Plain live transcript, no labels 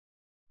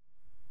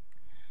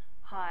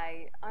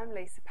Hi, I'm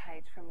Lisa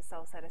Page from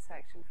Soul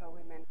Satisfaction for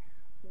Women.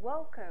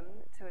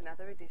 Welcome to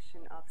another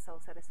edition of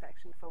Soul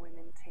Satisfaction for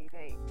Women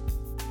TV.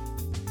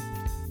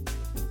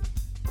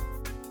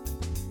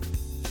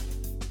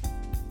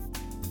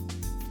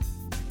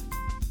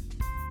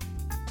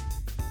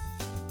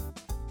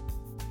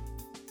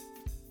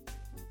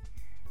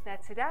 Now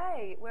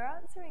today we're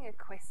answering a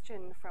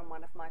question from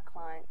one of my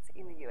clients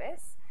in the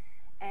US,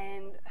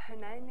 and her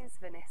name is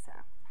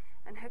Vanessa,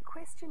 and her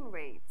question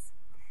reads,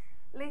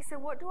 Lisa,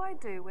 what do I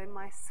do when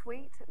my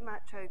sweet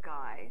macho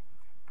guy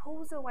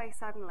pulls away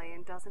suddenly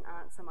and doesn't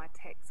answer my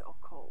texts or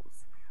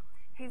calls?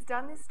 He's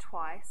done this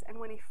twice, and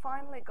when he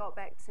finally got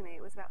back to me,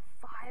 it was about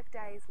 5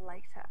 days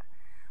later.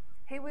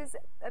 He was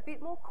a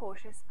bit more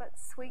cautious but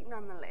sweet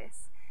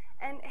nonetheless,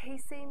 and he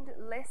seemed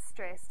less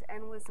stressed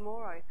and was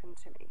more open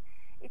to me.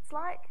 It's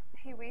like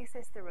he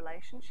reassessed the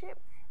relationship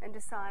and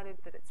decided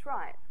that it's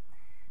right.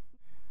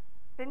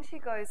 Then she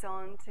goes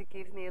on to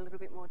give me a little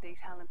bit more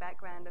detail and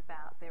background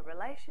about their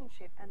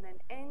relationship, and then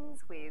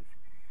ends with,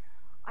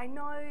 I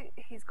know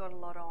he's got a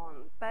lot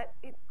on, but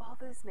it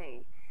bothers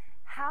me.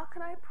 How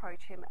can I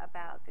approach him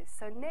about this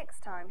so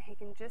next time he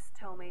can just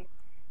tell me,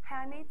 hey,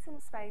 I need some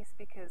space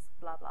because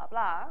blah, blah,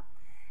 blah,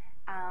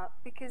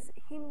 because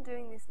him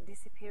doing this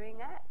disappearing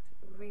act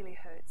really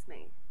hurts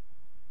me.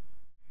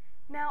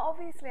 Now,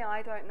 obviously,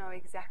 I don't know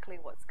exactly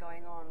what's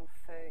going on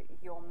for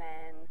your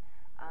man.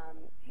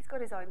 He's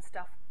got his own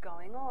stuff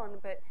going on,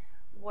 but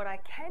what I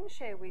can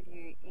share with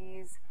you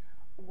is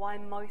why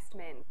most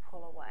men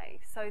pull away,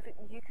 so that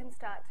you can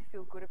start to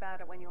feel good about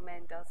it when your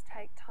man does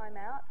take time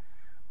out,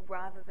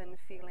 rather than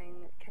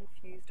feeling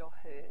confused or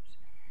hurt.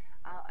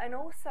 And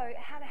also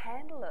how to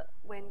handle it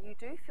when you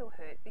do feel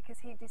hurt because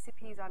he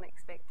disappears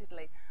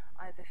unexpectedly,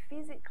 either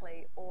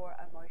physically or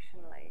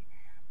emotionally.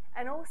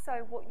 And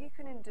also what you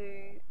can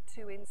do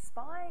to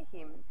inspire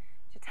him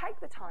to take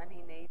the time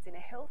he needs in a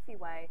healthy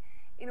way,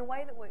 in a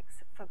way that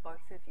works for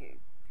both of you.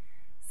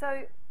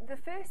 So the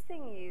first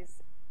thing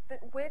is that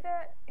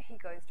whether he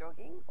goes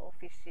jogging or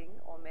fishing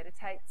or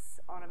meditates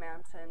on a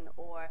mountain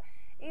or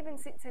even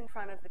sits in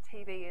front of the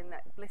TV in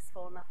that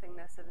blissful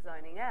nothingness of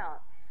zoning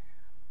out,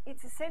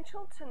 it's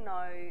essential to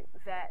know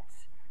that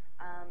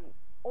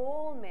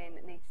all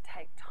men need to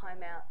take time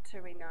out to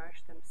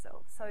re-nourish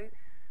themselves. So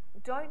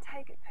don't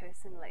take it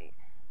personally.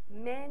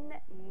 Men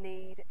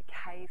need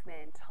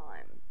caveman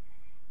time.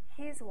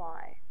 Here's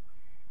why.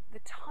 The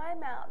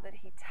time out that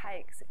he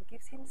takes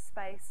gives him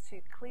space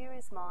to clear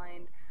his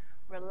mind,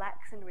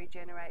 relax and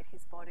regenerate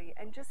his body,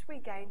 and just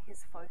regain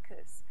his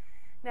focus.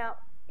 Now,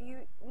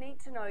 you need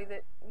to know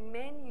that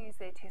men use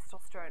their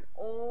testosterone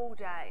all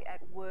day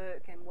at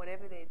work and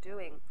whatever they're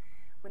doing.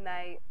 When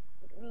they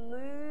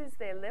lose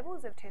their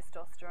levels of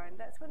testosterone,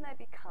 that's when they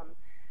become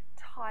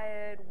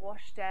tired,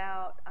 washed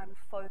out,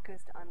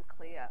 unfocused,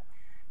 unclear.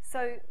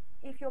 So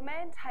if your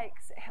man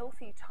takes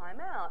healthy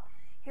time out,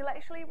 he'll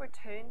actually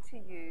return to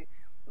you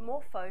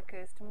more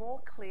focused, more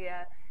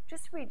clear,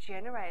 just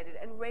regenerated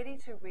and ready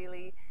to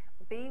really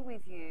be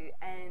with you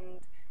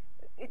and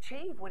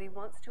achieve what he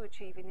wants to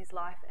achieve in his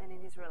life and in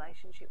his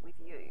relationship with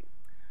you.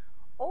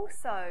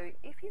 Also,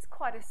 if he's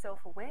quite a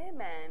self-aware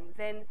man,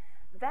 then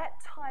that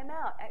time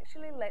out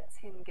actually lets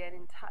him get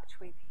in touch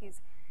with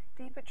his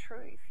deeper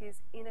truth, his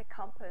inner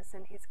compass,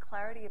 and his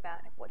clarity about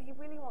what he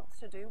really wants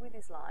to do with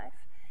his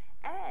life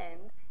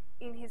and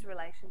in his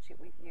relationship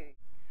with you.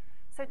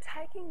 So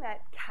taking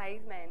that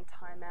caveman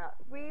time out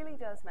really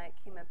does make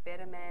him a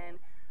better man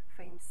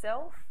for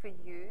himself, for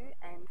you,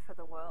 and for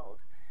the world.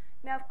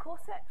 Now, of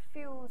course, that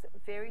feels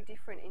very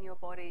different in your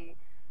body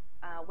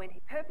when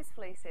he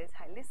purposefully says,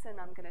 hey, listen,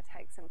 I'm going to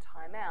take some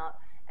time out,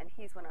 and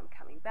here's when I'm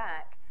coming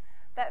back.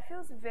 That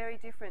feels very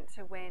different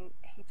to when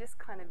he just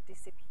kind of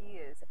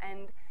disappears.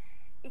 And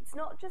it's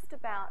not just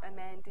about a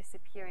man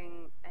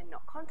disappearing and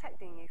not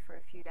contacting you for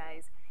a few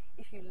days.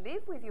 If you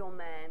live with your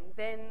man,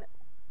 then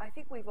I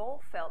think we've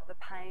all felt the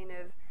pain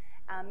of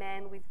our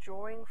man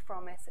withdrawing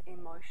from us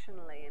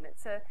emotionally, and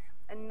it's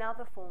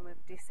another form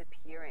of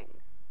disappearing.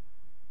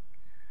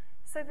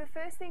 So the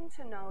first thing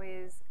to know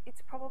is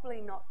it's probably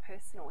not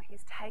personal.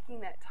 He's taking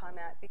that time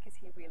out because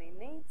he really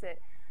needs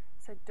it,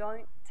 so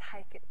don't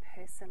take it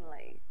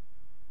personally.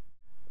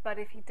 But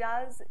if he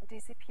does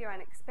disappear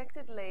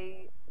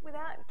unexpectedly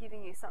without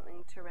giving you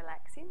something to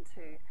relax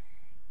into,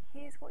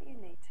 here's what you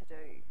need to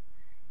do.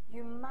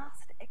 You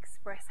must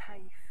express how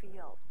you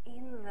feel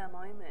in the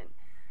moment.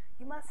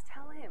 You must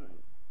tell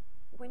him,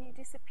 when you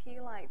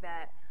disappear like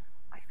that,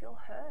 I feel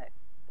hurt,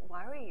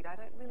 worried, I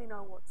don't really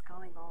know what's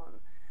going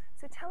on.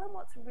 So tell him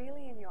what's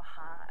really in your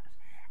heart,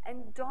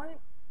 and don't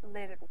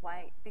let it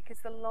wait, because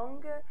the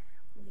longer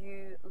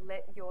you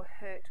let your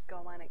hurt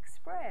go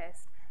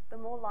unexpressed, the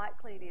more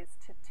likely it is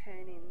to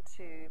turn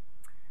into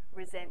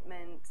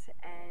resentment,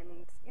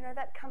 and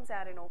that comes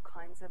out in all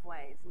kinds of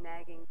ways: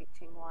 nagging,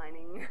 bitching,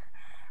 whining,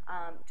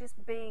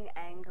 just being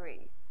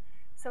angry.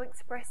 So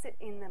express it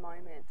in the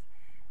moment.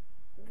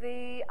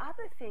 The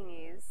other thing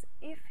is,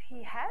 if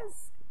he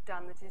has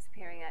done the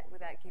disappearing act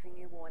without giving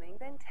you warning,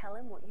 then tell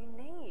him what you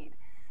need.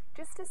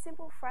 Just a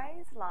simple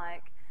phrase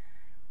like,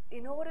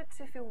 in order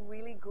to feel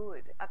really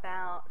good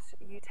about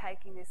you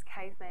taking this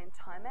caveman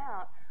time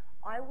out,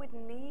 I would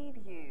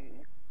need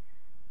you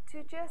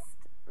to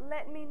just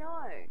let me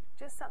know.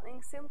 Just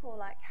something simple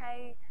like,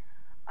 hey,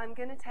 I'm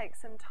going to take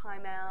some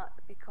time out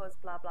because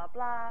blah, blah,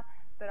 blah,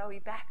 but I'll be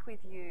back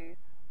with you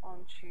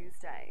on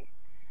Tuesday.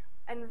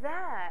 And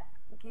that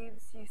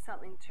gives you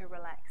something to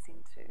relax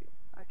into,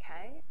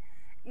 okay?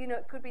 You know,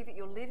 it could be that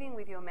you're living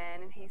with your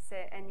man and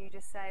you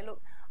just say,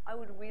 look, I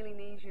would really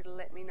need you to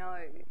let me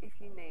know if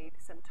you need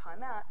some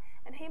time out.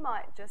 And he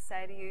might just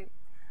say to you,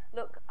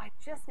 look, I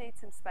just need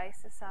some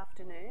space this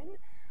afternoon.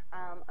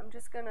 I'm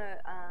just going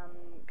to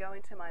go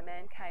into my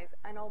man cave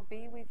and I'll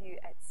be with you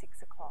at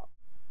 6 o'clock.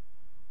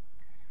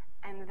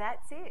 And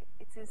that's it.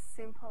 It's as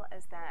simple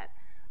as that.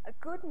 A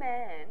good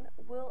man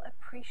will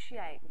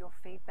appreciate your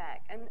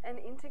feedback and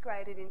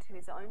integrate it into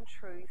his own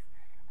truth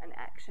and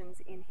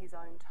actions in his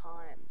own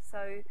time.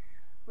 So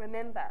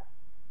remember,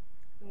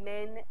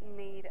 men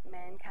need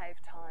man cave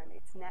time.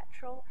 It's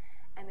natural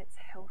and it's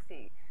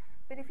healthy.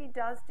 But if he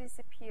does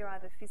disappear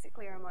either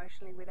physically or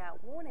emotionally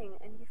without warning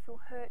and you feel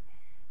hurt,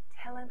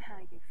 tell him how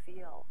you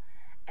feel.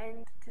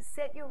 And to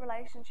set your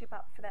relationship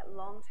up for that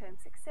long-term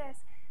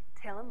success,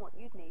 tell him what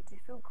you'd need to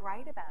feel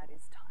great about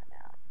his time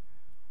out.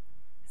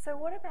 So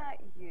what about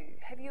you?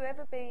 Have you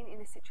ever been in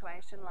a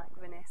situation like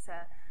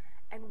Vanessa,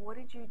 and what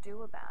did you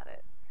do about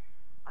it?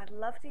 I'd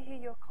love to hear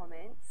your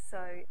comments,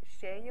 so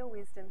share your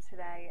wisdom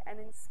today and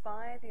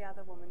inspire the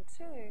other woman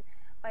too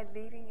by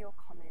leaving your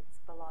comments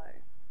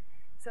below.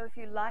 So if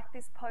you like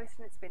this post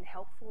and it's been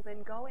helpful,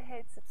 then go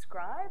ahead,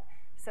 subscribe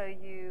so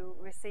you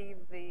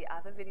receive the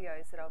other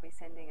videos that I'll be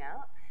sending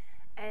out,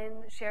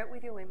 and share it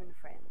with your women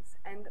friends.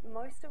 And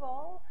most of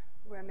all,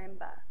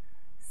 remember,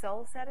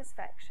 soul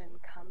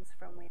satisfaction comes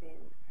from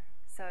within.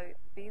 So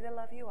be the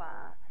love you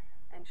are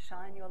and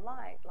shine your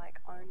light like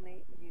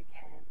only you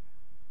can.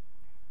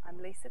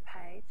 I'm Lisa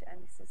Page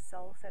and this is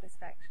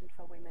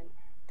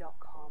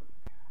soulsatisfactionforwomen.com.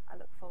 I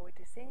look forward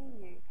to seeing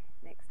you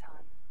next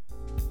time.